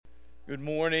Good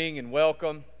morning and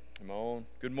welcome. Come on.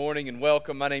 Good morning and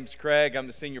welcome. My name's Craig. I'm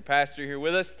the senior pastor here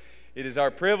with us. It is our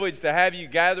privilege to have you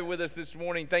gather with us this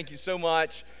morning. Thank you so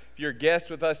much. If you're a guest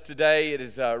with us today, it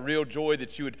is a real joy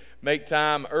that you would make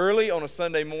time early on a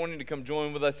Sunday morning to come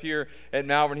join with us here at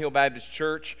Malvern Hill Baptist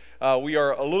Church. We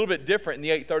are a little bit different in the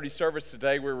 8:30 service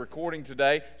today. We're recording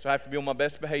today, so I have to be on my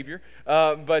best behavior.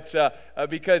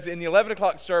 Because in the 11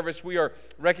 o'clock service, we are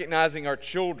recognizing our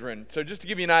children. So just to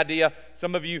give you an idea,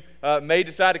 some of you may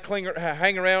decide to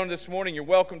hang around this morning. You're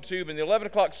welcome to. But in the 11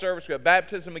 o'clock service, we have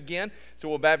baptism again, so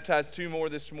we'll baptize two more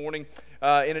this morning.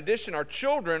 In addition, our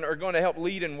children are going to help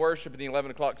lead in worship in the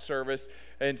 11 o'clock service.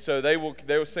 And so they will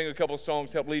sing a couple of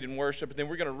songs, help lead in worship. And then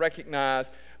we're going to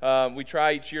recognize, we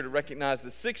try each year to recognize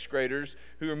the sixth graders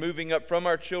who are moving up from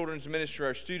our children's ministry,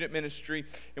 our student ministry.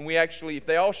 And we actually, if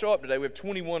they all show up today, we have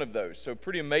 21 of those. So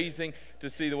pretty amazing to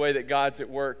see the way that God's at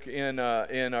work in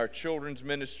our children's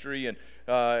ministry and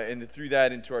through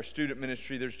that into our student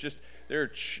ministry. There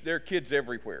are kids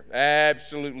everywhere,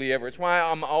 absolutely everywhere. It's why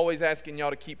I'm always asking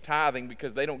y'all to keep tithing,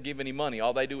 because they don't give any money.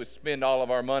 All they do is spend all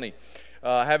of our money.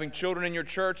 Having children in your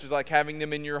church is like having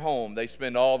them in your home. They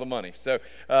spend all the money. So,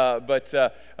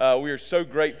 we are so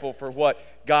grateful for what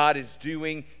God is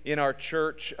doing in our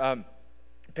church.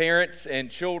 Parents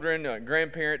and children,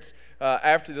 grandparents,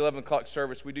 after the 11 o'clock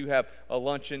service, we do have a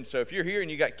luncheon. So if you're here and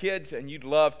you got kids and you'd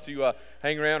love to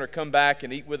hang around or come back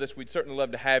and eat with us, we'd certainly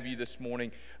love to have you this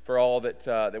morning for all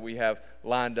that we have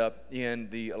lined up in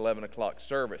the 11 o'clock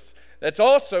service. That's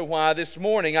also why this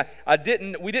morning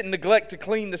we didn't neglect to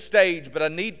clean the stage, but I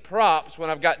need props when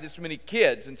I've got this many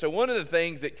kids. And so one of the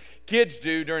things that kids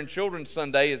do during Children's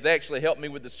Sunday is they actually help me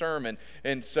with the sermon.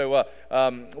 And so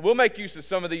we'll make use of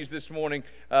some of these this morning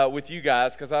with you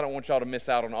guys, because I don't want y'all to miss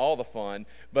out on all the fun.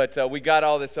 But we got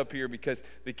all this up here because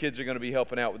the kids are going to be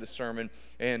helping out with the sermon.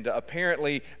 And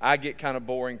apparently I get kind of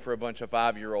boring for a bunch of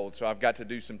 5-year-olds, so I've got to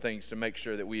do some things to make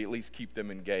sure that we at least keep them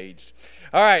engaged.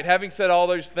 All right, having said all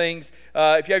those things,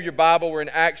 if you have your Bible, we're in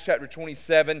Acts chapter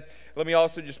 27. Let me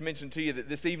also just mention to you that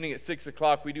this evening at 6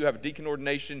 o'clock, we do have a deacon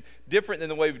ordination, different than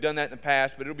the way we've done that in the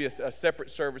past, but it'll be a separate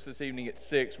service this evening at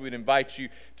 6. We'd invite you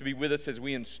to be with us as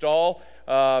we install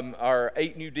our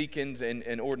 8 new deacons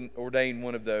and ordain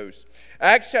one of those.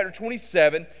 Acts chapter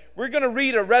 27, we're going to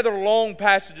read a rather long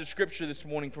passage of Scripture this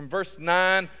morning from verse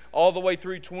 9 all the way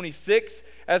through 26.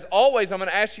 As always, I'm going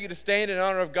to ask you to stand in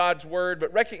honor of God's Word,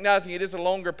 but recognizing it is a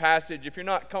longer passage, if you're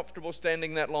not comfortable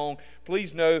standing that long,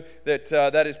 please know that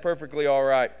that is perfectly all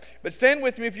right. But stand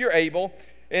with me if you're able,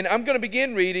 and I'm going to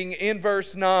begin reading in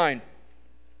verse 9.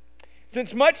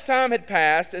 Since much time had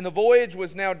passed, and the voyage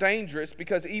was now dangerous,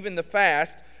 because even the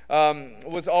fast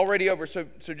was already over. So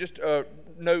just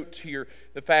note here,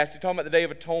 the fast. He's talking about the Day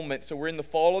of Atonement, so we're in the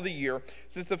fall of the year.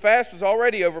 Since the fast was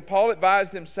already over, Paul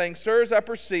advised them, saying, "Sirs, I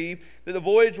perceive that the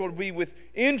voyage will be with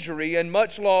injury and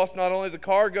much loss, not only of the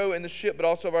cargo and the ship, but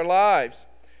also of our lives."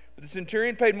 But the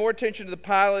centurion paid more attention to the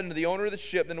pilot and to the owner of the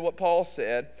ship than to what Paul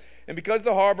said. And because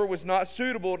the harbor was not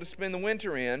suitable to spend the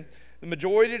winter in, the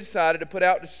majority decided to put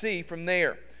out to sea from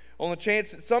there, on the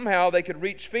chance that somehow they could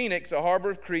reach Phoenix, a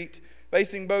harbor of Crete,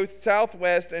 facing both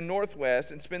southwest and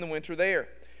northwest, and spend the winter there.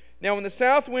 Now when the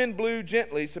south wind blew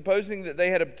gently, supposing that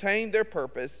they had obtained their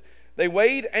purpose, they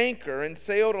weighed anchor and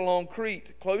sailed along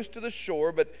Crete, close to the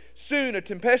shore. But soon a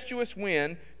tempestuous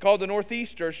wind, called the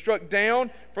northeaster, struck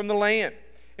down from the land.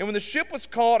 And when the ship was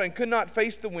caught and could not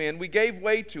face the wind, we gave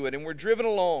way to it and were driven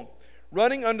along.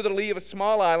 Running under the lee of a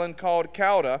small island called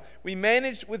Cauda, we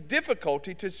managed with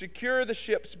difficulty to secure the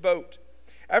ship's boat.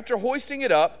 After hoisting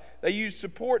it up, they used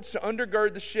supports to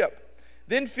undergird the ship.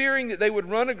 Then, fearing that they would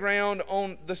run aground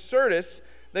on the Syrtis,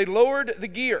 they lowered the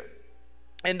gear.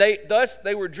 And thus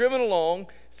they were driven along.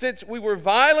 Since we were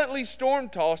violently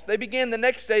storm-tossed, they began the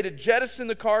next day to jettison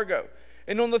the cargo.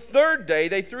 And on the third day,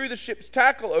 they threw the ship's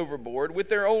tackle overboard with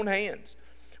their own hands.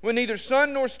 When neither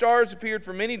sun nor stars appeared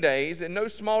for many days, and no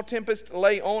small tempest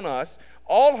lay on us,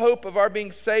 all hope of our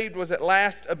being saved was at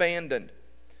last abandoned.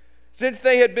 Since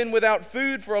they had been without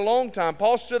food for a long time,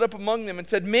 Paul stood up among them and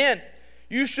said, "Men,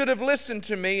 you should have listened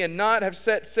to me and not have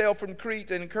set sail from Crete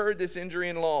and incurred this injury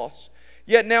and loss.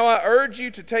 Yet now I urge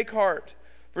you to take heart,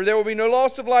 for there will be no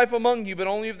loss of life among you, but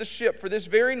only of the ship. For this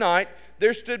very night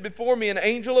there stood before me an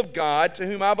angel of God, to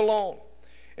whom I belong,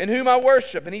 and whom I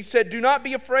worship. And he said, 'Do not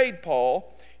be afraid,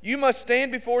 Paul. You must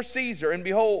stand before Caesar, and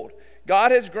behold,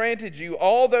 God has granted you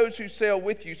all those who sail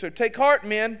with you. So take heart,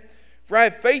 men, for I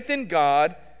have faith in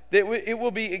God that it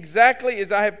will be exactly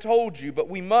as I have told you, but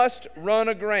we must run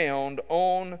aground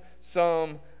on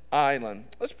some island.'"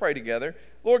 Let's pray together.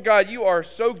 Lord God, you are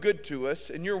so good to us,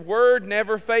 and your word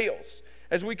never fails.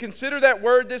 As we consider that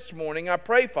word this morning, I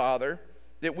pray, Father,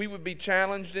 that we would be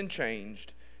challenged and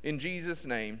changed. In Jesus'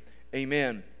 name,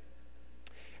 amen.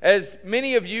 As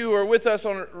many of you who are with us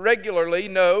on regularly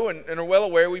know and are well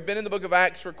aware, we've been in the book of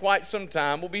Acts for quite some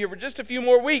time. We'll be here for just a few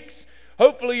more weeks.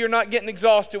 Hopefully you're not getting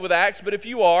exhausted with Acts, but if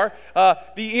you are,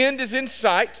 the end is in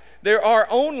sight. There are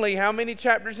only how many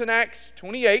chapters in Acts?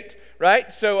 28,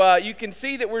 right? So you can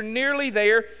see that we're nearly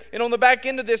there. And on the back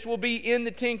end of this, we'll be in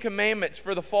the Ten Commandments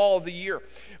for the fall of the year.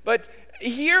 But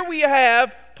here we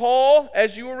have Paul,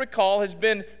 as you will recall, has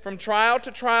been from trial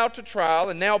to trial to trial,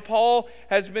 and now Paul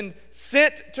has been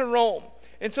sent to Rome.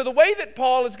 And so the way that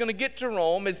Paul is going to get to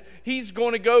Rome is he's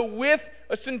going to go with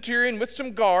a centurion, with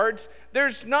some guards.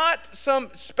 There's not some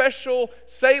special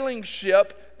sailing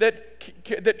ship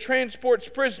that transports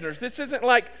prisoners. This isn't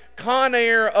like Con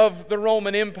Air of the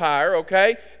Roman Empire,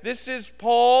 okay? This is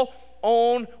Paul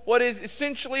on what is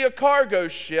essentially a cargo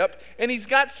ship, and he's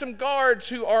got some guards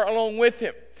who are along with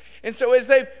him. And so as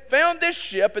they've found this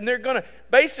ship, and they're going to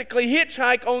basically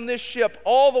hitchhike on this ship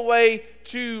all the way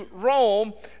to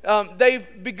Rome, they've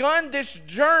begun this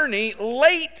journey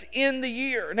late in the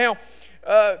year. Now,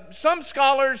 some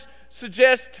scholars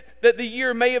suggest that the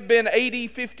year may have been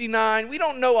AD 59. We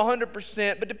don't know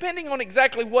 100%, but depending on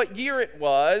exactly what year it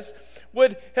was,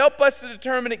 would help us to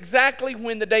determine exactly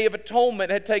when the Day of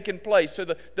Atonement had taken place. So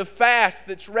the fast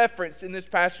that's referenced in this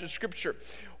passage of Scripture.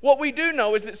 What we do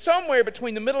know is that somewhere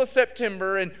between the middle of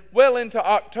September and well into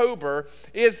October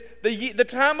is the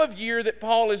time of year that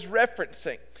Paul is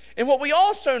referencing. And what we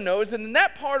also know is that in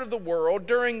that part of the world,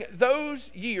 during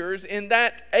those years, in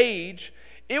that age,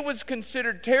 it was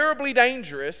considered terribly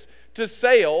dangerous to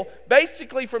sail,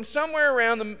 basically from somewhere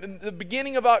around the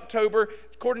beginning of October,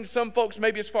 according to some folks,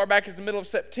 maybe as far back as the middle of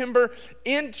September,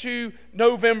 into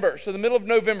November. So the middle of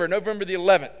November, November the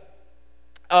 11th.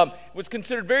 Was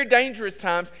considered very dangerous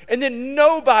times, and then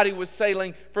nobody was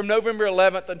sailing from November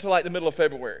 11th until like the middle of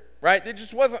February, right? It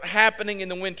just wasn't happening in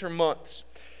the winter months.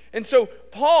 And so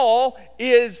Paul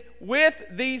is with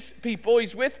these people,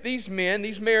 he's with these men,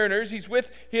 these mariners, he's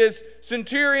with his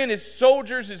centurion, his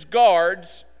soldiers, his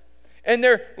guards, and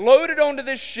they're loaded onto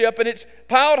this ship, and it's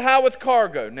piled high with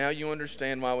cargo. Now you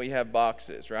understand why we have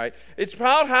boxes, right? It's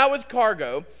piled high with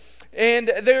cargo,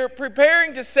 and they're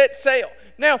preparing to set sail.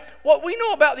 Now, what we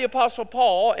know about the Apostle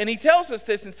Paul, and he tells us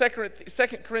this in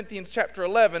 2 Corinthians chapter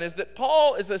 11, is that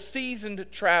Paul is a seasoned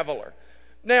traveler.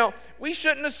 Now, we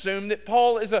shouldn't assume that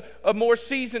Paul is a more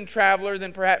seasoned traveler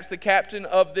than perhaps the captain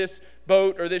of this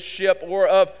boat or this ship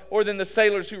or than the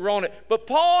sailors who were on it. But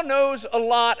Paul knows a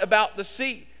lot about the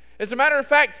sea. As a matter of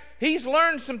fact, he's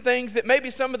learned some things that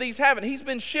maybe some of these haven't. He's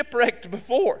been shipwrecked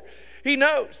before. He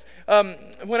knows.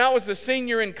 When I was a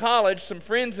senior in college, some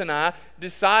friends and I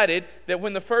decided that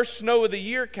when the first snow of the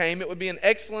year came, it would be an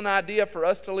excellent idea for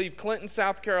us to leave Clinton,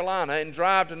 South Carolina, and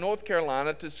drive to North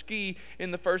Carolina to ski in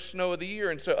the first snow of the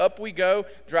year. And so up we go,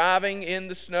 driving in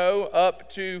the snow up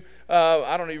to,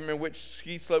 I don't even remember which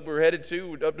ski slope we were headed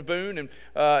to, up to Boone. And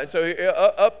so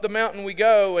up the mountain we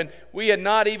go, and we had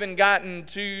not even gotten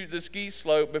to the ski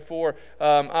slope before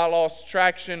I lost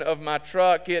traction of my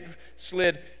truck. It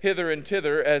slid hither and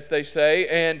thither, as they say,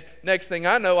 and next thing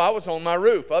I know, I was on my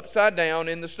roof, upside down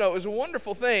in the snow. It was a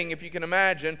wonderful thing, if you can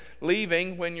imagine,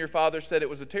 leaving when your father said it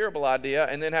was a terrible idea,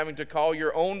 and then having to call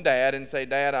your own dad and say,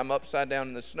 "Dad, I'm upside down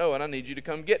in the snow, and I need you to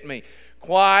come get me."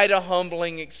 Quite a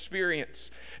humbling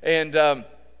experience. And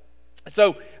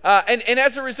so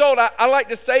as a result, I like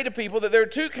to say to people that there are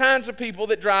two kinds of people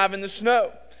that drive in the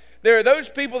snow. There are those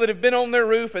people that have been on their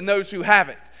roof and those who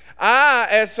haven't. I,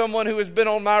 as someone who has been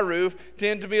on my roof,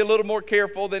 tend to be a little more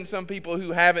careful than some people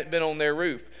who haven't been on their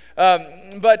roof.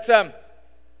 But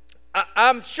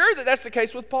I'm sure that that's the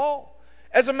case with Paul.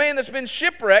 As a man that's been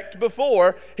shipwrecked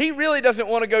before, he really doesn't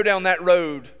want to go down that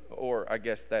road, or I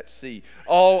guess that sea,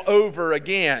 all over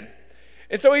again.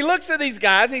 And so he looks at these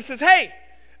guys and he says, "Hey,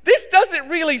 this doesn't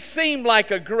really seem like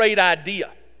a great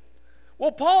idea."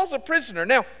 Well, Paul's a prisoner.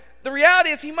 Now, the reality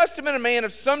is he must have been a man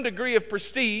of some degree of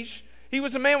prestige. He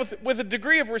was a man with a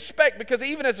degree of respect, because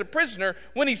even as a prisoner,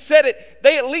 when he said it,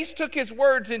 they at least took his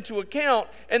words into account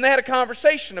and they had a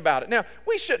conversation about it. Now,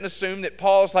 we shouldn't assume that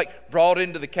Paul's like brought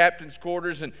into the captain's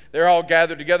quarters and they're all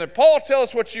gathered together. "Paul, tell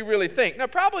us what you really think." Now,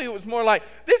 probably it was more like,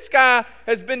 this guy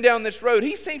has been down this road.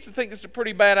 He seems to think this is a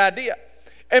pretty bad idea.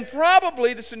 And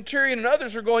probably the centurion and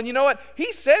others are going, "You know what?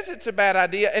 He says it's a bad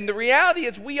idea." And the reality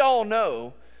is we all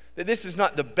know that this is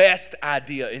not the best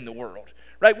idea in the world.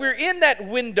 Right? We're in that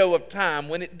window of time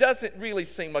when it doesn't really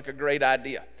seem like a great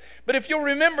idea. But if you'll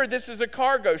remember, this is a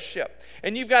cargo ship.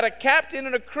 And you've got a captain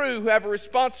and a crew who have a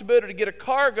responsibility to get a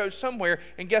cargo somewhere.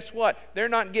 And guess what? They're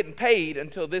not getting paid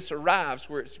until this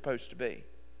arrives where it's supposed to be.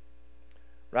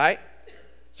 Right?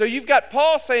 So you've got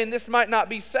Paul saying this might not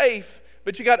be safe,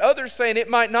 but you got others saying it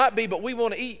might not be, but we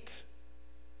want to eat.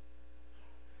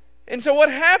 And so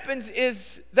what happens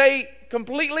is they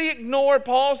completely ignore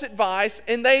Paul's advice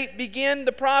and they begin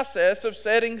the process of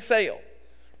setting sail,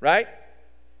 right?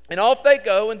 And off they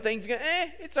go, and things go,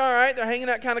 it's all right. They're hanging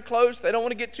out kind of close. They don't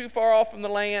want to get too far off from the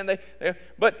land.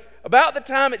 But about the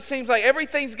time it seems like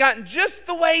everything's gotten just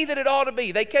the way that it ought to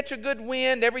be. They catch a good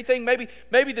wind, everything,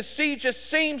 maybe the sea just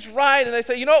seems right, and they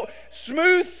say,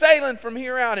 smooth sailing from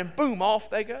here out, and boom, off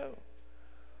they go.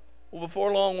 Well,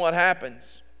 before long, what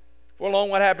happens?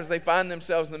 They find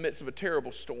themselves in the midst of a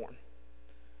terrible storm,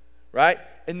 right?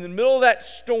 In the middle of that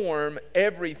storm,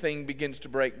 everything begins to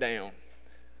break down.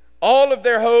 All of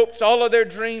their hopes, all of their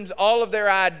dreams, all of their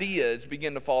ideas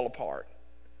begin to fall apart.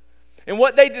 And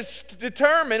what they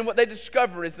what they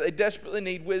discover is that they desperately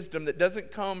need wisdom that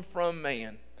doesn't come from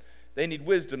man. They need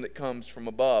wisdom that comes from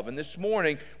above. And this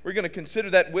morning, we're going to consider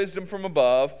that wisdom from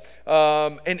above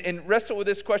and wrestle with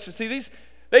this question. See,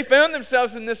 they found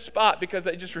themselves in this spot because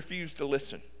they just refused to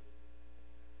listen.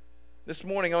 This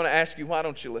morning, I want to ask you, why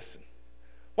don't you listen?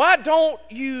 Why don't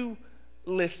you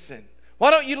listen? Why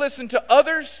don't you listen to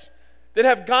others that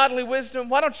have godly wisdom?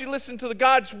 Why don't you listen to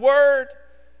God's word?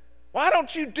 Why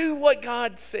don't you do what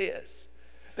God says?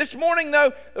 This morning,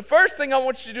 though, the first thing I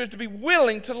want you to do is to be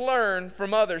willing to learn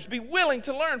from others. Be willing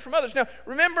to learn from others. Now,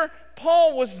 remember,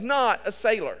 Paul was not a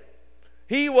sailor.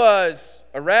 He was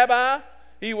a rabbi.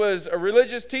 He was a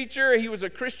religious teacher. He was a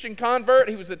Christian convert.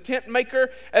 He was a tent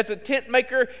maker. As a tent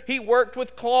maker, he worked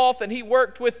with cloth and he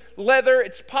worked with leather.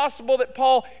 It's possible that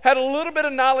Paul had a little bit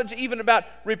of knowledge even about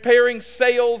repairing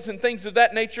sails and things of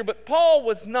that nature, but Paul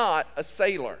was not a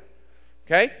sailor.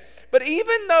 Okay? But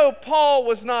even though Paul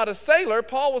was not a sailor,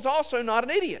 Paul was also not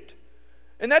an idiot.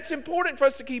 And that's important for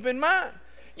us to keep in mind.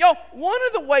 Y'all, one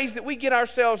of the ways that we get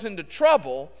ourselves into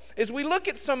trouble is we look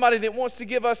at somebody that wants to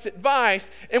give us advice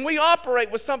and we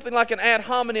operate with something like an ad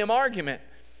hominem argument.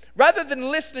 Rather than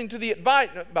listening to the advice,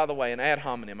 by the way, an ad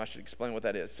hominem, I should explain what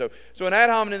that is. So an ad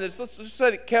hominem is, let's just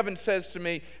say that Kevin says to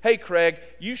me, hey, Craig,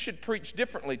 you should preach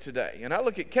differently today. And I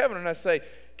look at Kevin and I say,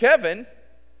 Kevin,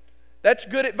 that's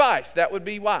good advice. That would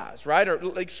be wise, right?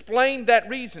 Or explain that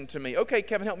reason to me. Okay,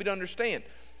 Kevin, help me to understand.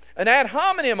 An ad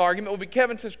hominem argument would be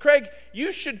Kevin says, Craig,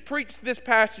 you should preach this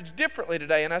passage differently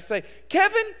today. And I say,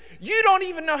 Kevin, you don't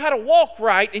even know how to walk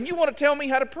right, and you want to tell me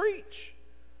how to preach.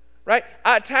 Right?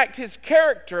 I attacked his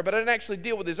character, but I didn't actually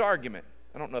deal with his argument.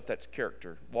 I don't know if that's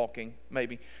character, walking,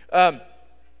 maybe.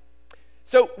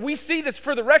 So we see this,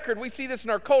 for the record, we see this in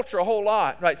our culture a whole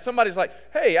lot, right? Somebody's like,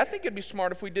 hey, I think it'd be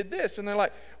smart if we did this. And they're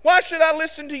like, why should I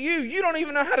listen to you? You don't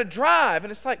even know how to drive.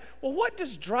 And it's like, well, what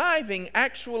does driving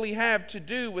actually have to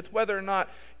do with whether or not,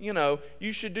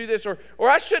 you should do this or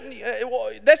I shouldn't?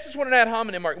 Well, this is what an ad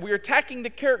hominem argument. We're attacking the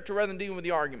character rather than dealing with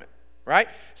the argument, right?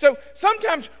 So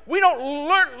sometimes we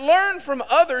don't learn from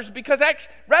others because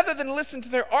rather than listen to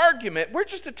their argument, we're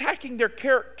just attacking their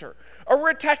character. Or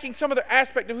we're attacking some other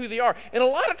aspect of who they are. And a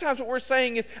lot of times what we're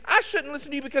saying is, I shouldn't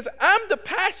listen to you because I'm the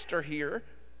pastor here,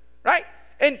 right?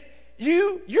 And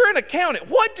you're an accountant.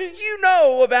 What do you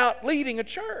know about leading a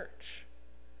church?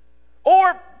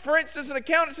 Or, for instance, an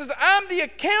accountant says, I'm the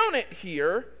accountant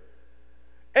here,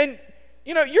 and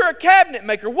you're a cabinet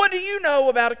maker. What do you know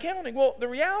about accounting? Well, the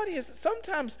reality is that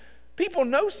sometimes people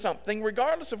know something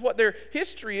regardless of what their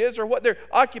history is or what their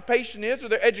occupation is or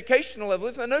their educational level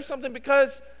is. They know something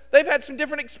because they've had some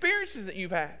different experiences that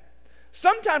you've had.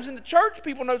 Sometimes in the church,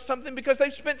 people know something because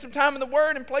they've spent some time in the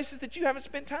Word in places that you haven't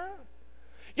spent time.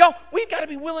 Y'all, we've got to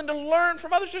be willing to learn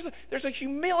from others. There's a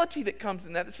humility that comes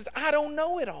in that says, I don't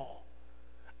know it all.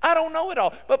 I don't know it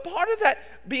all. But part of that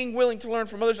being willing to learn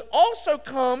from others also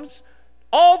comes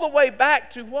all the way back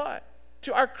to what?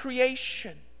 To our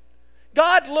creation.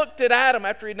 God looked at Adam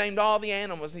after he named all the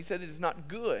animals and he said, it is not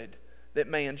good that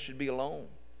man should be alone.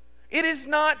 It is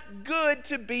not good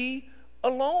to be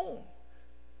alone.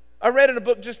 I read in a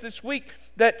book just this week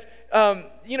that,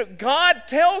 God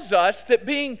tells us that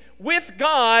being with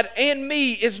God and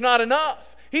me is not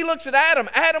enough. He looks at Adam.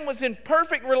 Adam was in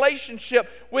perfect relationship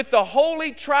with the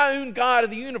holy triune God of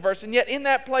the universe, and yet in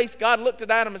that place, God looked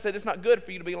at Adam and said, it's not good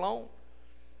for you to be alone.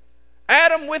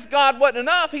 Adam with God wasn't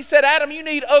enough. He said, Adam, you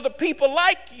need other people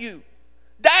like you.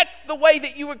 That's the way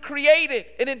that you were created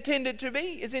and intended to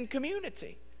be, is in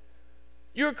community.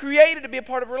 You were created to be a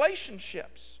part of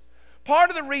relationships. Part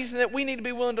of the reason that we need to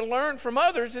be willing to learn from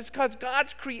others is because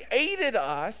God's created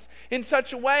us in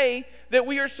such a way that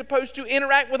we are supposed to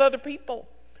interact with other people.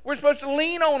 We're supposed to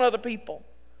lean on other people.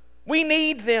 We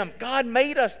need them. God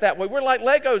made us that way. We're like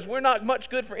Legos. We're not much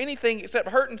good for anything except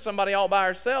hurting somebody all by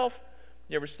ourselves.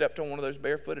 You ever stepped on one of those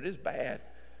barefoot? It is bad.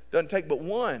 Doesn't take but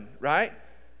one, right?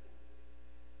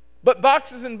 But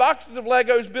boxes and boxes of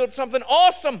Legos build something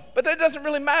awesome, but that doesn't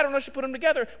really matter unless you put them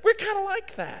together. We're kind of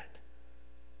like that.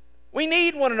 We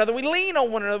need one another. We lean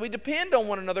on one another. We depend on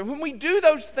one another. When we do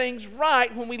those things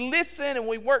right, when we listen and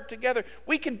we work together,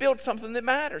 we can build something that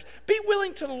matters. Be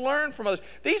willing to learn from others.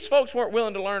 These folks weren't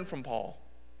willing to learn from Paul.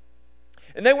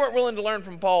 And they weren't willing to learn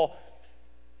from Paul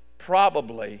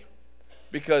probably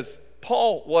because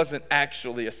Paul wasn't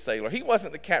actually a sailor. He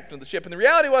wasn't the captain of the ship. And the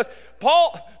reality was,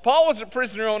 Paul was a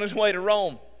prisoner on his way to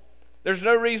Rome. There's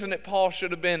no reason that Paul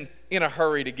should have been in a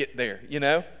hurry to get there, you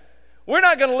know? We're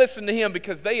not going to listen to him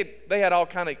because they had all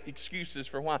kind of excuses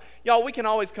for why. Y'all, we can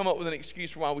always come up with an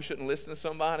excuse for why we shouldn't listen to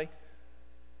somebody.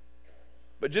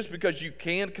 But just because you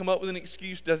can come up with an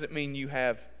excuse doesn't mean you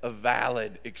have a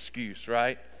valid excuse,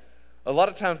 right? A lot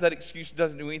of times that excuse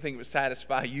doesn't do anything but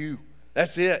satisfy you.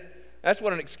 That's it. That's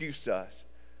what an excuse does.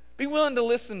 Be willing to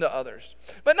listen to others.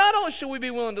 But not only should we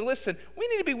be willing to listen, we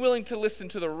need to be willing to listen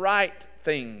to the right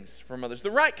things from others.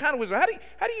 The right kind of wisdom. How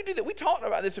do you do that? We talked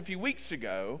about this a few weeks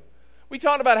ago. We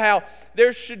talked about how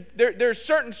there's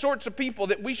certain sorts of people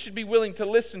that we should be willing to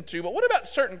listen to. But what about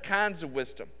certain kinds of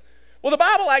wisdom? Well, the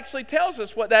Bible actually tells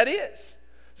us what that is.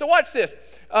 So watch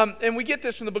this. And we get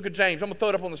this from the book of James. I'm going to throw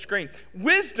it up on the screen.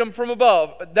 Wisdom from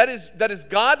above, that is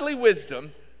godly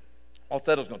wisdom.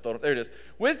 Alcetta's going to throw it. There it is.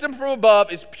 Wisdom from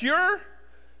above is pure,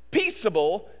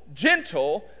 peaceable,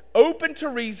 gentle, open to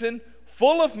reason,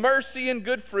 full of mercy and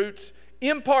good fruits,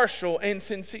 impartial and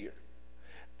sincere.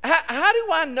 How do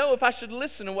I know if I should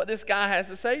listen to what this guy has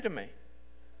to say to me?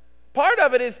 Part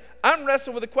of it is I'm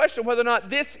wrestling with the question whether or not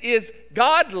this is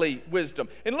godly wisdom.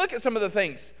 And look at some of the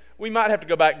things. We might have to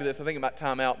go back to this. I think it might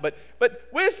time out. But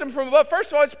wisdom from above,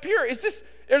 first of all, it's pure.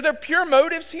 Are there pure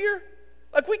motives here?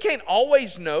 Like, we can't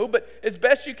always know, but as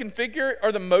best you can figure,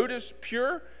 are the motives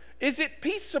pure? Is it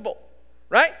peaceable,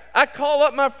 right? I call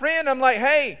up my friend. I'm like,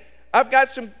 hey, I've got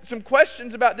some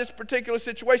questions about this particular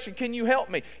situation. Can you help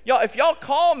me? Y'all, if y'all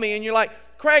call me and you're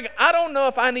like, Craig, I don't know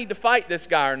if I need to fight this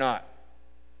guy or not.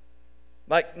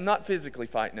 Like, not physically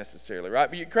fight necessarily,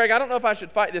 right? But Craig, I don't know if I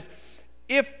should fight this.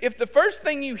 If the first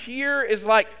thing you hear is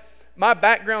like my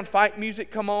background fight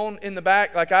music come on in the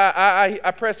back, like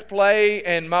I press play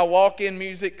and my walk-in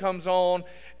music comes on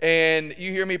and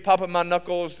you hear me popping my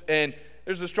knuckles, and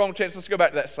there's a strong chance, let's go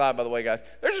back to that slide, by the way, guys.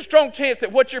 There's a strong chance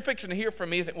that what you're fixing to hear from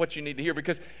me isn't what you need to hear,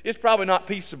 because it's probably not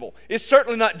peaceable. It's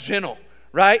certainly not gentle,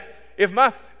 right? If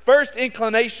my first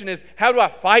inclination is, how do I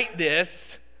fight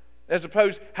this, as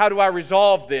opposed, how do I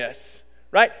resolve this,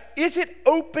 right? Is it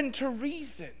open to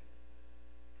reason?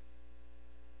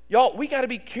 Y'all, we got to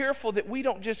be careful that we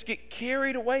don't just get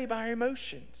carried away by our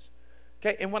emotions,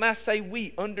 okay? And when I say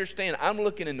we, understand, I'm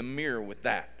looking in the mirror with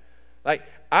that. Like,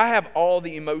 I have all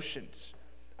the emotions.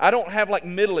 I don't have like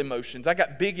middle emotions. I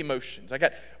got big emotions. I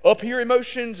got up here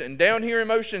emotions and down here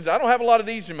emotions. I don't have a lot of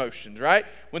these emotions, right?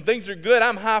 When things are good,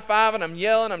 I'm high-fiving, I'm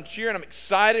yelling, I'm cheering, I'm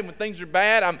excited. When things are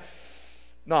bad, I'm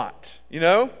not, you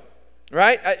know?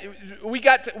 Right? We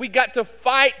got to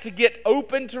fight to get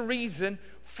open to reason,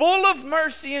 full of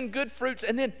mercy and good fruits,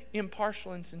 and then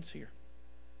impartial and sincere.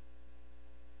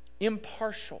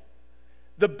 Impartial.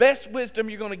 The best wisdom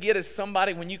you're going to get is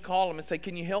somebody when you call them and say,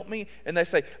 can you help me? And they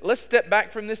say, let's step back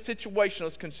from this situation.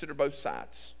 Let's consider both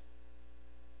sides.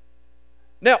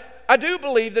 Now, I do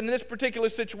believe that in this particular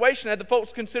situation, had the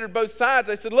folks considered both sides,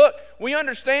 they said, look, we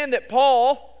understand that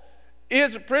Paul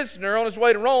is a prisoner on his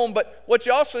way to Rome, but what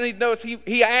you also need to know is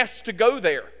he asked to go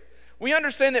there. We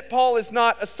understand that Paul is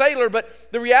not a sailor,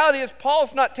 but the reality is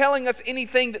Paul's not telling us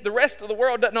anything that the rest of the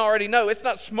world doesn't already know. It's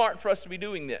not smart for us to be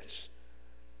doing this.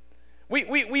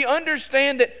 We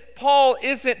understand that Paul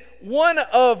isn't one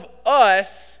of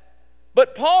us,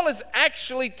 but Paul is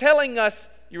actually telling us,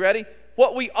 you ready?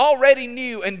 What we already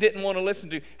knew and didn't want to listen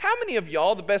to. How many of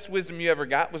y'all, the best wisdom you ever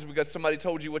got was because somebody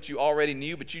told you what you already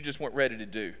knew, but you just weren't ready to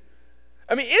do?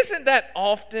 I mean, isn't that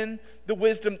often the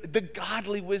wisdom, the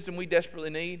godly wisdom we desperately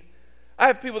need? I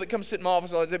have people that come sit in my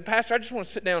office and say, Pastor, I just want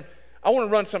to sit down. I want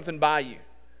to run something by you.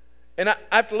 And I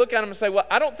have to look at them and say, well,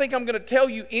 I don't think I'm going to tell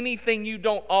you anything you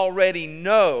don't already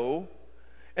know.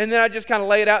 And then I just kind of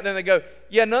lay it out, and then they go,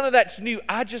 yeah, none of that's new.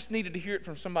 I just needed to hear it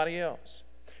from somebody else.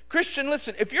 Christian,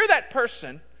 listen, if you're that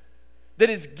person that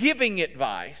is giving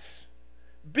advice,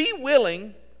 be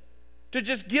willing to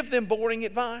just give them boring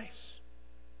advice.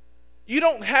 You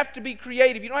don't have to be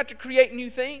creative. You don't have to create new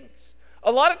things.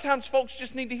 A lot of times folks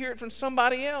just need to hear it from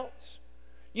somebody else.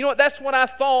 You know what? That's what I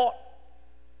thought.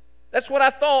 That's what I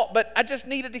thought, but I just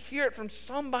needed to hear it from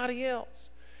somebody else.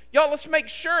 Y'all, let's make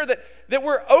sure that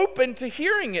we're open to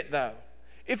hearing it, though.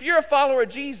 If you're a follower of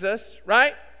Jesus,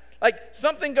 right? Like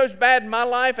something goes bad in my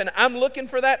life and I'm looking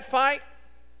for that fight.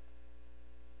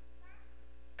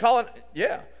 Calling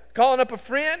up a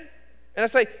friend and I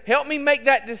say, help me make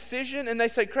that decision. And they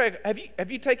say, Craig,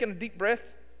 have you taken a deep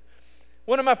breath?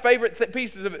 One of my favorite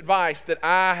pieces of advice that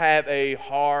I have a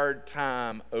hard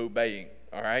time obeying.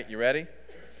 All right, you ready?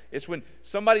 It's when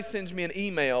somebody sends me an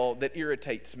email that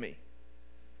irritates me,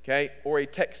 okay, or a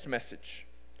text message.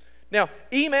 Now,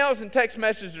 emails and text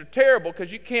messages are terrible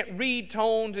because you can't read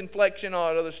tones, inflection, all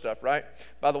that other stuff, right?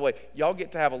 By the way, y'all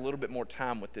get to have a little bit more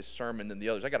time with this sermon than the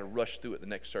others. I got to rush through it the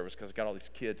next service because I got all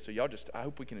these kids. So I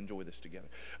hope we can enjoy this together.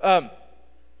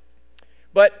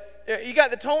 But you got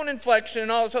the tone, inflection,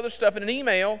 and all this other stuff in an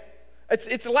email.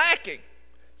 It's lacking.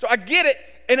 So I get it,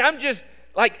 and I'm just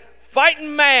like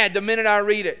fighting mad the minute I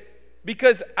read it.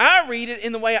 Because I read it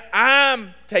in the way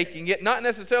I'm taking it, not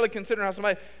necessarily considering how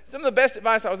somebody... Some of the best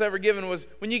advice I was ever given was,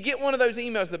 when you get one of those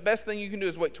emails, the best thing you can do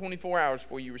is wait 24 hours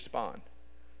before you respond.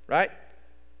 Right?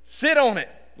 Sit on it.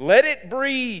 Let it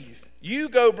breathe. You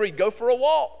go breathe. Go for a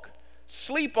walk.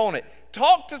 Sleep on it.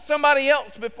 Talk to somebody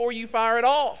else before you fire it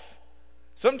off.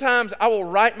 Sometimes I will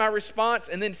write my response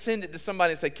and then send it to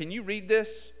somebody and say, can you read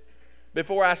this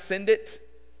before I send it?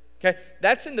 Okay,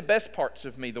 that's in the best parts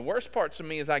of me. The worst parts of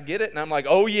me is I get it and I'm like,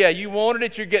 oh yeah, you wanted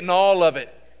it, you're getting all of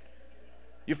it.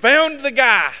 You found the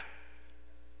guy.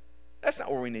 That's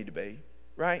not where we need to be,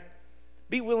 right?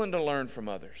 Be willing to learn from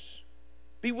others.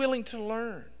 Be willing to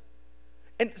learn.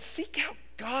 And seek out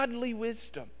godly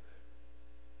wisdom.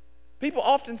 People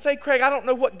often say, Craig, I don't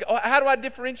know how do I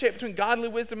differentiate between godly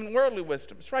wisdom and worldly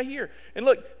wisdom? It's right here. And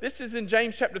look, this is in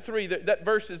James chapter 3. That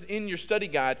verse is in your study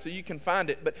guide so you can find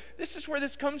it. But this is where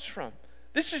this comes from.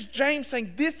 This is James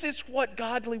saying this is what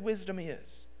godly wisdom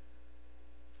is.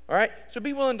 All right? So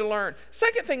be willing to learn.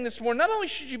 Second thing this morning, not only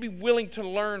should you be willing to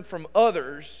learn from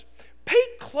others, pay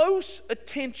close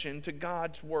attention to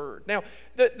God's word. Now,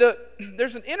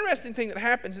 there's an interesting thing that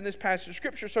happens in this passage of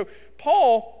Scripture. So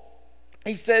Paul...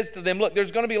 he says to them, look,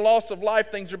 there's going to be loss of life,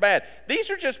 things are bad.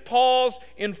 These are just Paul's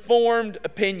informed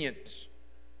opinions.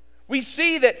 We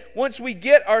see that once we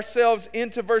get ourselves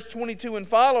into verse 22 and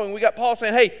following, we got Paul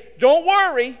saying, hey, don't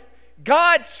worry,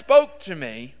 God spoke to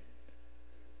me,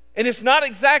 and it's not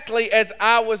exactly as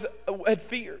I had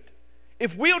feared.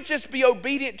 If we'll just be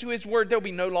obedient to his word, there'll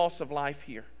be no loss of life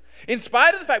here. In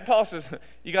spite of the fact, Paul says,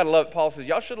 you got to love it, Paul says,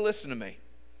 y'all should have listened to me,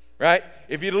 right?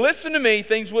 If you'd listened to me,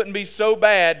 things wouldn't be so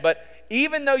bad, but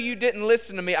even though you didn't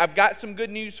listen to me, I've got some good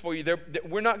news for you.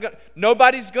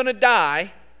 Nobody's going to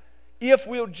die if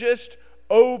we'll just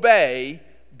obey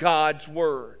God's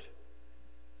word.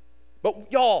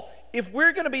 But y'all, if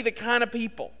we're going to be the kind of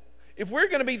people, if we're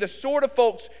going to be the sort of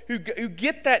folks who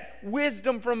get that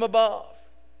wisdom from above,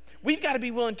 we've got to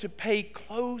be willing to pay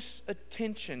close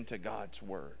attention to God's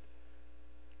word.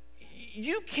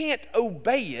 You can't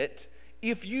obey it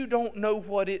if you don't know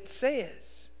what it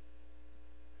says.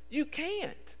 You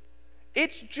can't.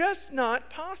 It's just not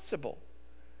possible.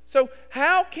 So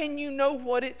how can you know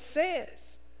what it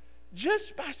says?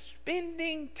 Just by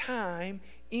spending time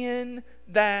in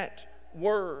that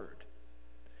word.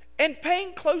 And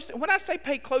paying close, when I say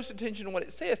pay close attention to what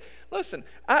it says, listen,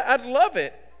 I'd love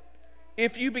it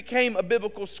if you became a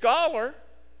biblical scholar,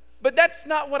 but that's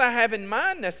not what I have in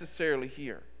mind necessarily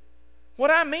here.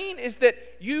 What I mean is that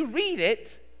you read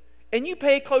it and you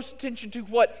pay close attention to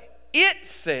what it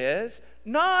says,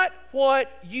 not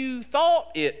what you thought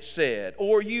it said,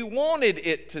 or you wanted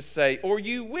it to say, or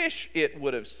you wish it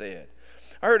would have said.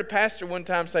 I heard a pastor one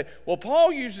time say, well,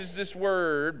 Paul uses this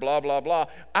word, blah, blah, blah.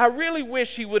 I really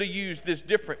wish he would have used this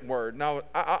different word. And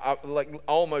I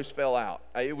almost fell out.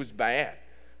 It was bad.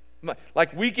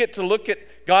 Like we get to look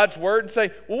at God's word and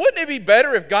say, well, wouldn't it be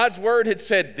better if God's word had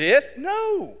said this?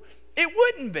 No, it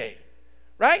wouldn't be,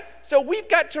 right? So we've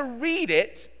got to read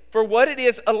it for what it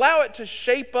is, allow it to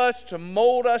shape us, to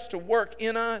mold us, to work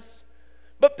in us.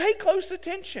 But pay close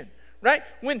attention, right?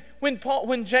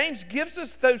 When James gives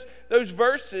us those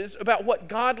verses about what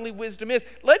godly wisdom is,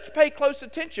 let's pay close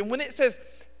attention. When it says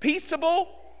peaceable,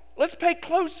 let's pay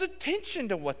close attention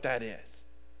to what that is,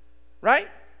 right?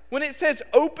 When it says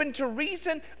open to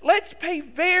reason, let's pay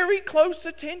very close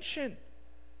attention.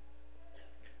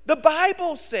 The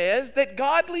Bible says that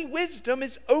godly wisdom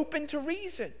is open to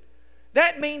reason.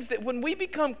 That means that when we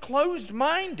become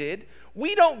closed-minded,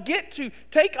 we don't get to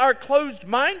take our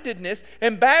closed-mindedness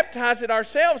and baptize it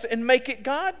ourselves and make it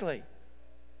godly.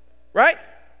 Right?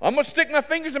 I'm going to stick my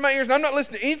fingers in my ears and I'm not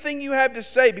listening to anything you have to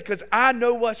say because I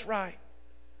know what's right.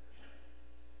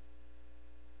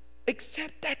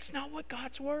 Except that's not what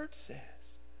God's word says.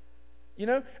 You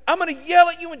know, I'm going to yell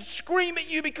at you and scream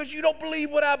at you because you don't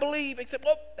believe what I believe. Except,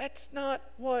 well, that's not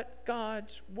what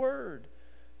God's Word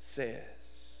says.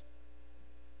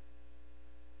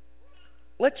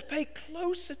 Let's pay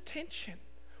close attention.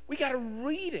 We got to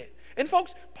read it. And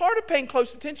folks, part of paying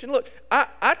close attention, look,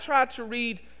 I try to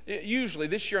read, usually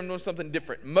this year I'm doing something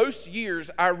different. Most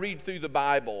years I read through the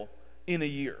Bible in a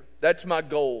year. That's my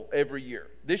goal every year.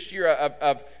 This year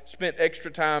I've spent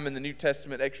extra time in the New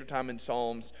Testament, extra time in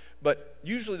Psalms, but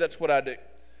usually that's what I do.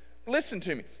 Listen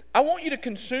to me. I want you to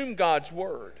consume God's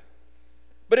Word.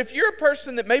 But if you're a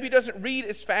person that maybe doesn't read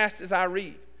as fast as I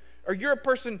read, or you're a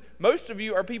person, most of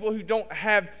you are people who don't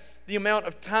have the amount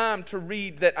of time to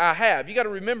read that I have. You got to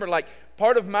remember, like,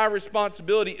 part of my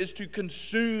responsibility is to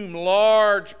consume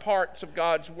large parts of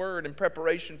God's Word in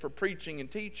preparation for preaching and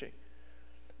teaching.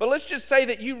 But let's just say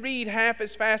that you read half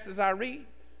as fast as I read.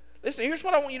 Listen, here's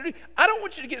what I want you to do. I don't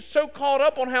want you to get so caught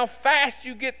up on how fast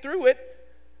you get through it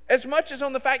as much as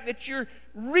on the fact that you're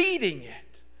reading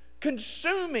it,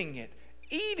 consuming it,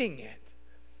 eating it.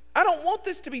 I don't want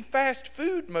this to be fast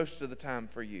food most of the time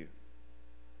for you.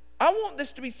 I want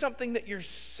this to be something that you're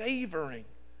savoring,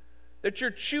 that you're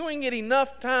chewing it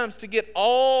enough times to get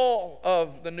all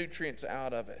of the nutrients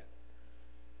out of it.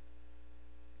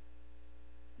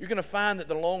 You're going to find that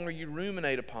the longer you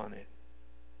ruminate upon it,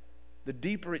 the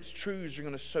deeper its truths are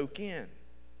going to soak in.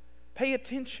 Pay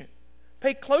attention.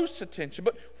 Pay close attention.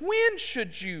 But when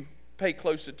should you pay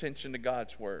close attention to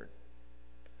God's Word?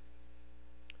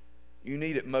 You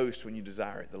need it most when you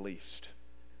desire it the least.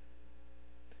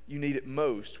 You need it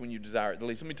most when you desire it the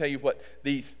least. Let me tell you what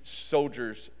these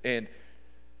soldiers and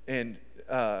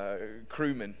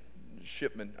crewmen,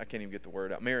 shipmen, I can't even get the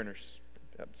word out, mariners,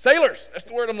 sailors, that's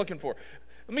the word I'm looking for.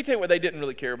 Let me tell you what they didn't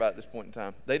really care about at this point in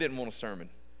time. They didn't want a sermon,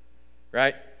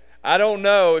 right? I don't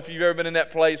know if you've ever been in that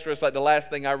place where it's like, the last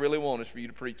thing I really want is for you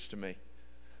to preach to me.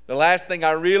 The last thing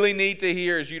I really need to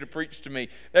hear is you to preach to me.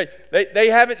 They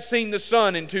haven't seen the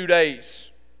sun in 2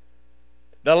 days.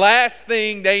 The last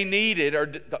thing they needed, or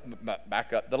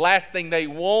back up, the last thing they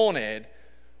wanted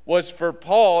was for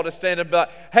Paul to stand up and be like,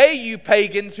 hey, you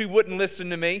pagans who wouldn't listen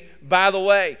to me, by the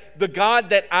way, the God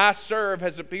that I serve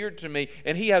has appeared to me,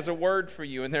 and he has a word for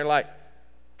you. And they're like,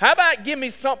 how about give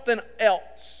me something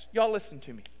else? Y'all listen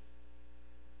to me.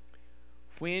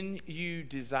 When you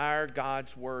desire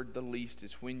God's Word the least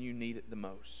is when you need it the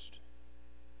most.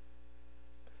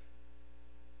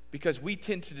 Because we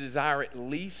tend to desire it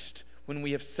least when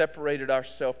we have separated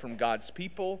ourselves from God's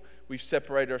people, we've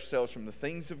separated ourselves from the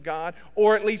things of God,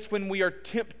 or at least when we are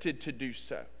tempted to do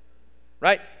so.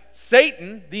 Right?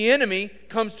 Satan, the enemy,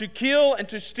 comes to kill and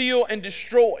to steal and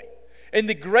destroy. And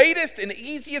the greatest and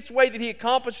easiest way that he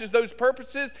accomplishes those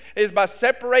purposes is by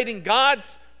separating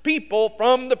God's people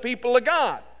from the people of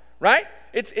God, right?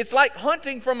 It's like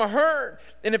hunting from a herd.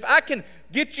 And if I can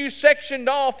get you sectioned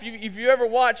off, if you ever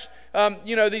watched,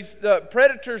 these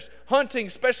predators hunting,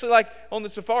 especially like on the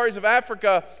safaris of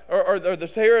Africa or the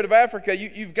Sahara of Africa,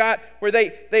 you've got where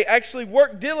they actually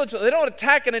work diligently. They don't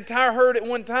attack an entire herd at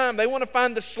one time. They want to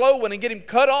find the slow one and get him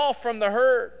cut off from the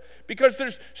herd because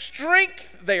there's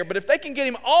strength there. But if they can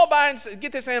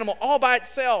get this animal all by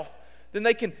itself, then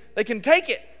they can take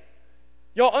it.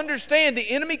 Y'all understand the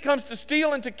enemy comes to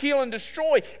steal and to kill and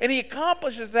destroy, and he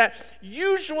accomplishes that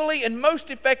usually and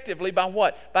most effectively by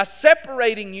what? By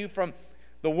separating you from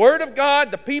the Word of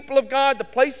God, the people of God, the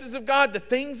places of God, the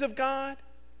things of God.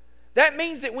 That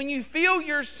means that when you feel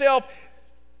yourself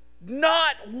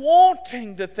not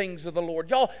wanting the things of the Lord,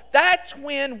 y'all, that's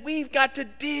when we've got to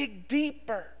dig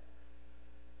deeper.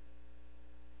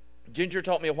 Ginger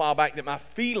taught me a while back that my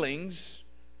feelings,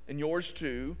 and yours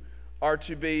too, are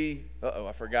to be,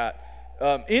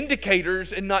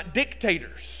 indicators and not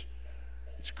dictators.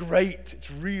 It's great.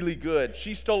 It's really good.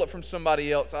 She stole it from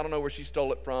somebody else. I don't know where she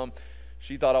stole it from.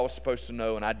 She thought I was supposed to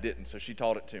know, and I didn't, so she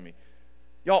taught it to me.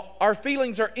 Y'all, our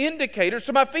feelings are indicators.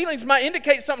 So my feelings might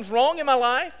indicate something's wrong in my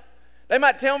life. They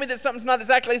might tell me that something's not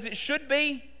exactly as it should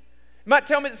be. It might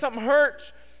tell me that something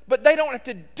hurts, but they don't have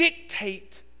to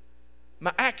dictate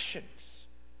my actions.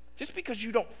 Just because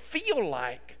you don't feel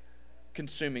like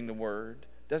consuming the Word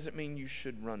doesn't mean you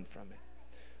should run from it.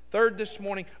 Third this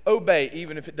morning, obey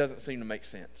even if it doesn't seem to make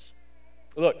sense.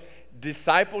 Look,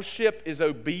 discipleship is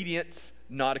obedience,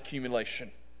 not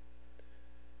accumulation.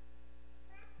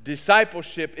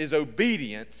 Discipleship is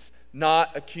obedience,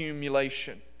 not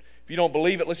accumulation. If you don't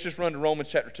believe it, let's just run to Romans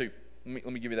chapter 2. Let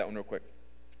me give you that one real quick.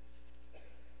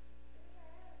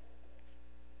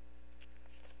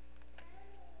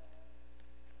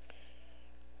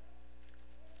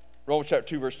 Romans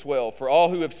chapter 2, verse 12. For all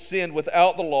who have sinned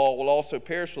without the law will also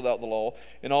perish without the law,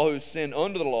 and all who sin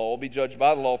under the law will be judged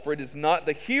by the law. For it is not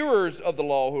the hearers of the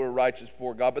law who are righteous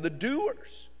before God, but the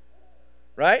doers.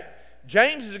 Right?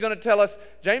 James is going to tell us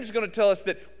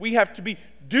that we have to be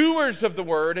doers of the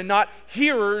word and not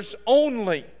hearers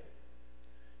only.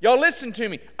 Y'all listen to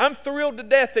me. I'm thrilled to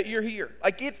death that you're here.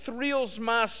 Like, it thrills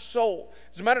my soul.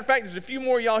 As a matter of fact, there's a few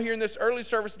more of y'all here in this early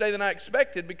service today than I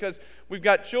expected, because we've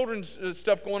got children's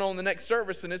stuff going on in the next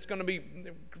service, and it's going to be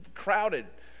crowded.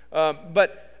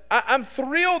 But I'm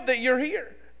thrilled that you're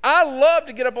here. I love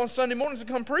to get up on Sunday mornings and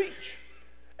come preach.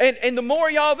 And the more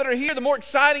y'all that are here, the more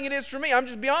exciting it is for me. I'm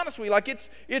just be honest with you. Like,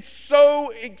 it's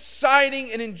so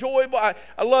exciting and enjoyable.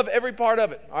 I love every part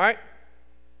of it, all right?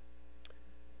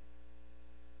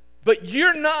 But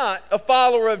you're not a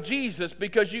follower of Jesus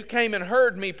because you came and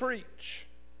heard me preach.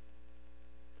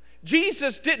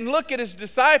 Jesus didn't look at his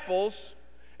disciples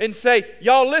and say,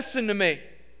 y'all listen to me.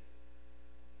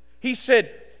 He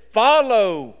said,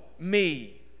 follow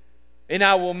me, and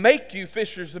I will make you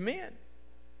fishers of men.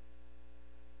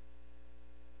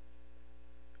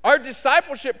 Our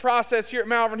discipleship process here at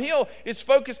Malvern Hill is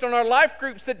focused on our life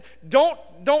groups that don't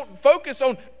focus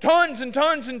on tons and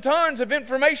tons and tons of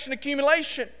information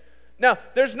accumulation. Now,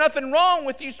 there's nothing wrong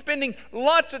with you spending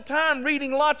lots of time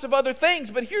reading lots of other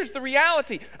things, but here's the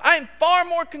reality. I am far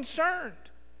more concerned,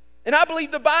 and I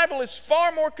believe the Bible is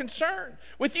far more concerned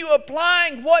with you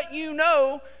applying what you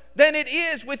know than it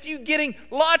is with you getting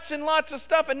lots and lots of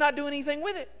stuff and not doing anything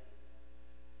with it.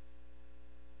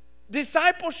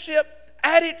 Discipleship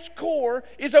at its core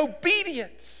is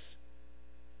obedience.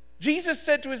 Jesus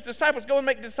said to his disciples, go and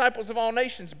make disciples of all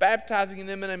nations, baptizing them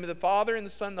in the name of the Father and the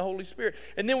Son and the Holy Spirit.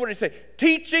 And then what did he say?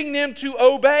 Teaching them to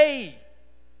obey.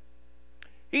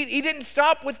 He didn't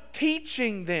stop with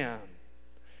teaching them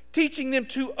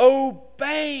to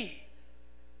obey.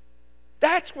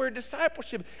 That's where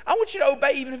discipleship. I want you to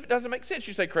obey even if it doesn't make sense.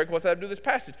 You say, Craig, what's that to do with this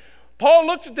passage? Paul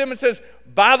looks at them and says,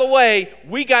 by the way,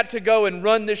 we got to go and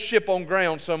run this ship on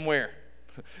ground somewhere.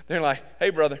 They're like, hey,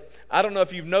 brother, I don't know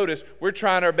if you've noticed, we're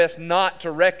trying our best not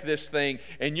to wreck this thing,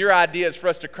 and your idea is for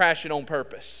us to crash it on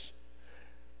purpose.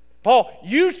 Paul,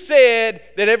 you said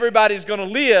that everybody's going to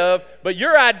live, but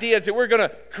your idea is that we're going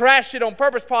to crash it on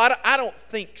purpose. Paul, I don't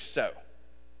think so.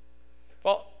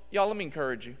 Well, y'all, let me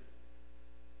encourage you.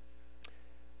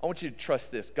 I want you to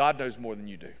trust this. God knows more than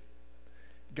you do.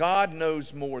 God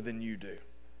knows more than you do.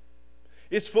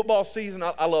 It's football season.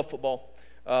 I love football.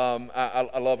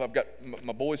 I've got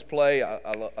my boys play.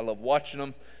 I love watching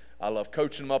them. I love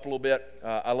coaching them up a little bit.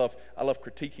 I love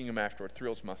critiquing them afterward. It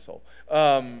thrills my soul.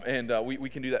 We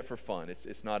can do that for fun.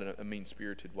 It's not in a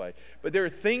mean-spirited way. But there are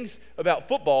things about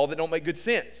football that don't make good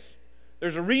sense.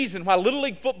 There's a reason why Little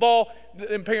League football,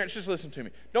 and parents, just listen to me.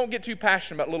 Don't get too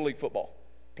passionate about Little League football.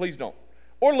 Please don't.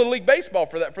 Or Little League baseball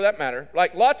for that matter.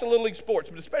 Like lots of Little League sports,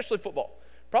 but especially football.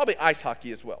 Probably ice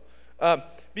hockey as well.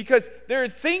 Because there are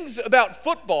things about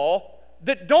football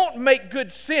that don't make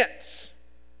good sense,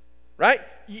 right?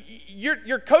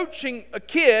 You're coaching a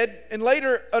kid and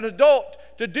later an adult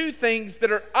to do things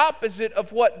that are opposite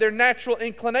of what their natural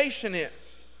inclination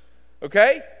is,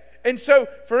 okay? And so,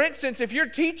 for instance, if you're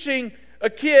teaching a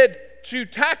kid to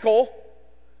tackle,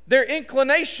 their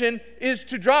inclination is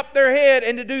to drop their head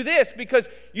and to do this because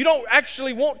you don't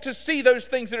actually want to see those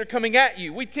things that are coming at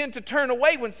you. We tend to turn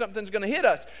away when something's going to hit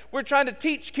us. We're trying to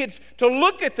teach kids to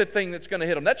look at the thing that's going to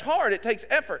hit them. That's hard. It takes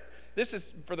effort. This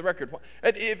is for the record.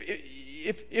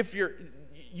 If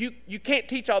you can't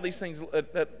teach all these things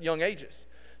at young ages.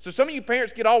 So some of you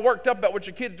parents get all worked up about what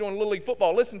your kid's doing in Little League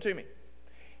football. Listen to me.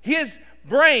 His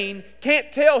brain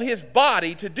can't tell his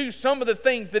body to do some of the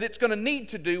things that it's going to need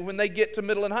to do when they get to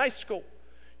middle and high school.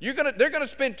 They're going to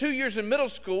spend 2 years in middle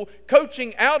school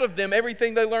coaching out of them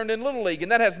everything they learned in Little League.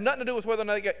 And that has nothing to do with whether or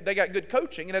not they got good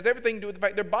coaching. It has everything to do with the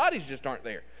fact their bodies just aren't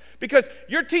there. Because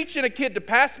you're teaching a kid to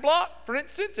pass block, for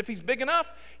instance, if he's big enough.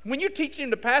 When you're teaching him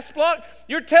to pass block,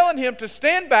 you're telling him to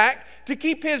stand back, to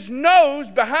keep his nose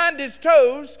behind his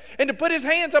toes, and to put his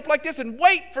hands up like this and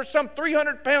wait for some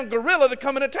 300-pound gorilla to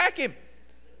come and attack him.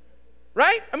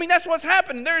 Right? I mean, that's what's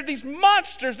happening. There are these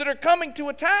monsters that are coming to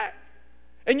attack.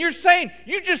 And you're saying,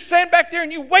 you just stand back there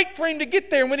and you wait for him to get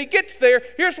there. And when he gets there,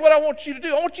 here's what I want you to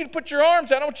do. I want you to put your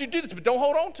arms out. I want you to do this, but don't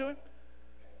hold on to him.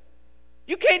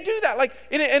 You can't do that. Like,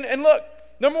 and look,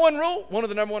 one of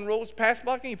the number one rules, pass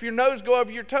blocking, if your nose go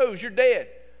over your toes, you're dead.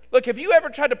 Look, have you ever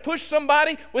tried to push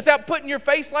somebody without putting your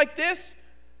face like this?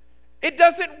 It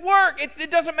doesn't work. It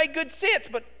doesn't make good sense,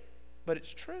 but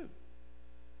it's true.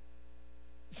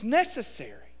 It's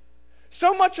necessary.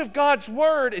 So much of God's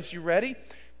word, is you ready,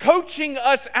 coaching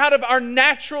us out of our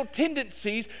natural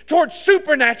tendencies towards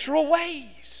supernatural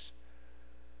ways.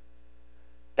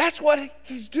 That's what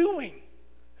He's doing.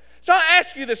 So I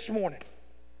ask you this morning,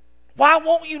 why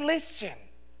won't you listen?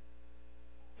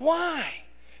 Why?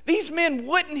 These men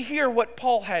wouldn't hear what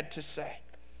Paul had to say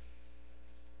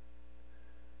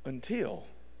until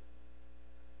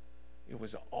it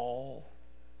was all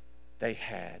they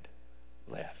had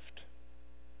left.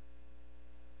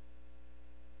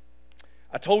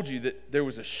 I told you that there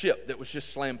was a ship that was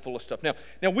just slammed full of stuff.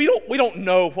 Now we don't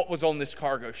know what was on this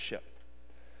cargo ship.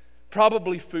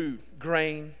 Probably food,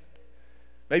 grain,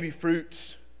 maybe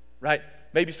fruits, right?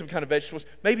 Maybe some kind of vegetables.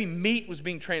 Maybe meat was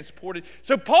being transported.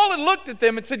 So Paul had looked at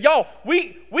them and said, y'all,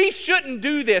 we shouldn't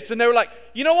do this. And they were like,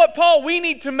 you know what, Paul? We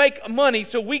need to make money,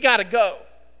 so we got to go.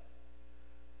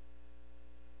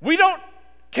 We don't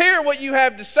care what you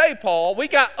have to say, Paul. We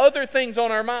got other things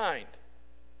on our mind.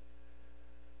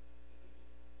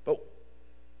 But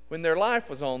when their life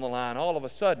was on the line, all of a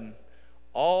sudden,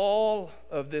 all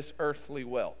of this earthly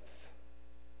wealth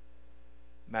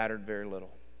mattered very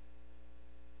little.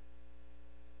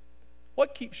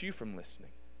 What keeps you from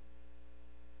listening?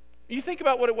 You think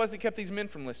about what it was that kept these men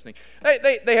from listening.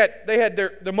 They had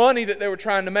the money that they were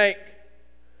trying to make.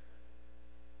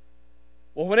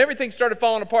 Well, when everything started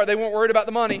falling apart, they weren't worried about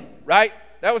the money, right?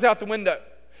 That was out the window.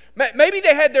 Maybe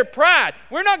they had their pride.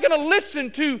 We're not going to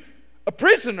listen to a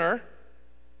prisoner.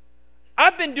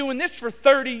 I've been doing this for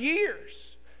 30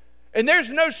 years, and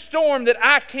there's no storm that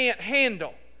I can't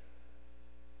handle.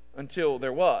 Until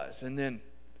there was, and then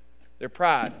their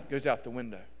pride goes out the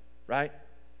window, right?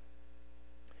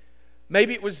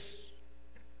 Maybe it was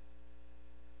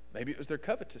their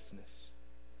covetousness.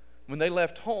 When they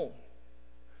left home,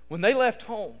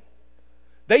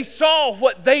 they saw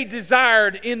what they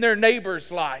desired in their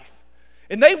neighbor's life.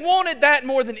 And they wanted that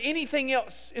more than anything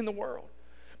else in the world.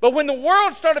 But when the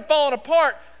world started falling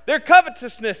apart, their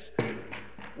covetousness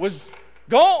was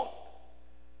gone.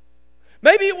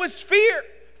 Maybe it was fear.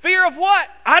 Fear of what?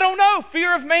 I don't know.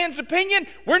 Fear of man's opinion.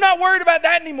 We're not worried about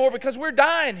that anymore because we're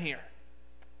dying here.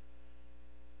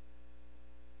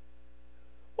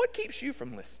 What keeps you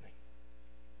from listening?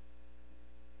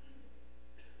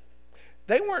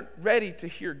 They weren't ready to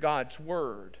hear God's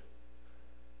word.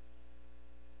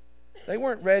 They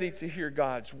weren't ready to hear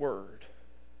God's word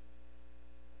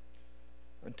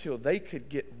until they could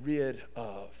get rid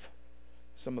of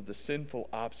some of the sinful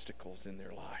obstacles in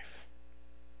their life.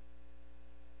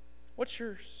 What's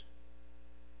yours?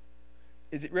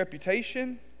 Is it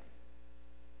reputation?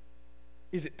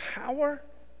 Is it power?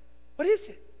 What is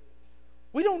it?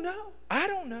 We don't know. I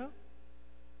don't know.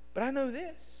 But I know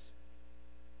this.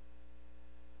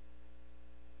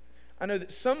 I know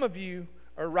that some of you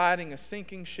are riding a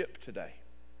sinking ship today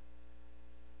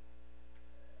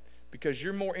because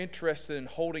you're more interested in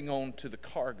holding on to the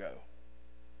cargo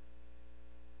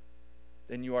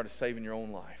than you are to saving your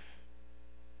own life.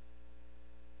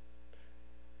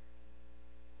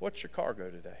 What's your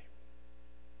cargo today?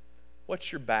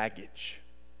 What's your baggage?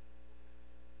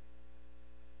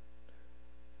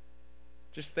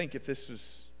 Just think if this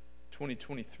was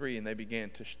 2023 and they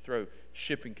began to throw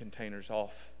shipping containers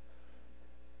off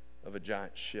of a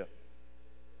giant ship.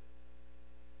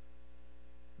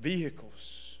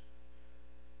 Vehicles,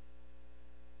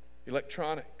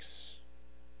 electronics,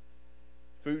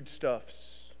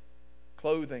 foodstuffs,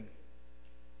 clothing.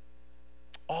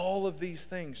 All of these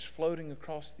things floating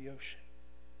across the ocean.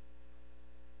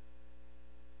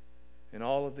 And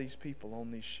all of these people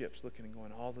on these ships looking and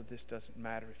going, all of this doesn't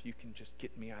matter if you can just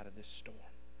get me out of this storm.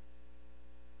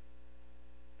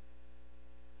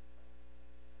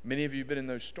 Many of you have been in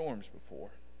those storms before.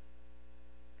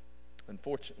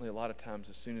 Unfortunately, a lot of times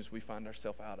as soon as we find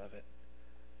ourselves out of it,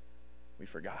 we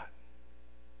forgot.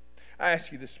 I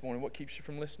ask you this morning, what keeps you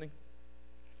from listening?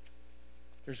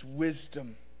 There's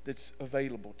wisdom that's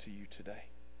available to you today.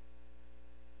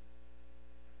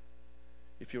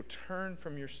 If you'll turn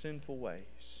from your sinful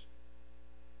ways,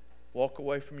 walk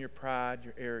away from your pride,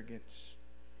 your arrogance,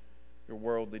 your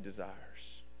worldly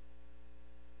desires,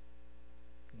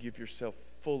 give yourself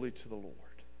fully to the Lord,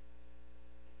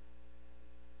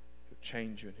 He'll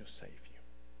change you and He'll save you.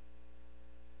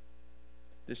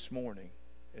 This morning,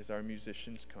 as our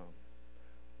musicians come,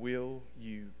 will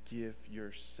you give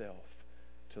yourself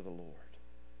to the Lord?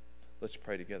 Let's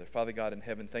pray together. Father God in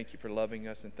heaven, thank you for loving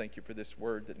us and thank you for this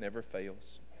word that never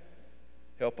fails.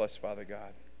 Help us, Father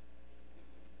God,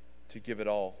 to give it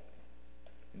all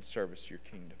in service to your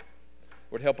kingdom.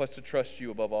 Lord, help us to trust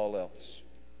you above all else.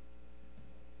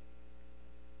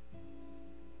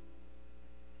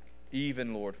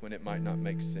 Even, Lord, when it might not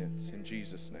make sense. In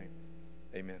Jesus' name,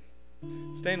 amen.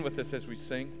 Stand with us as we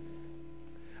sing.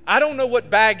 I don't know what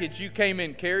baggage you came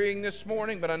in carrying this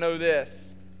morning, but I know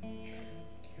this.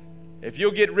 If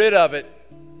you'll get rid of it,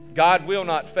 God will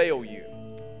not fail you.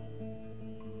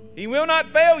 He will not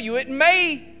fail you. It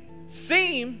may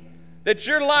seem that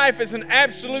your life is an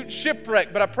absolute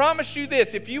shipwreck, but I promise you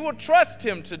this, if you will trust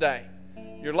Him today,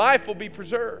 your life will be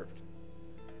preserved.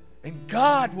 And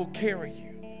God will carry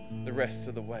you the rest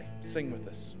of the way. Sing with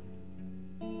us.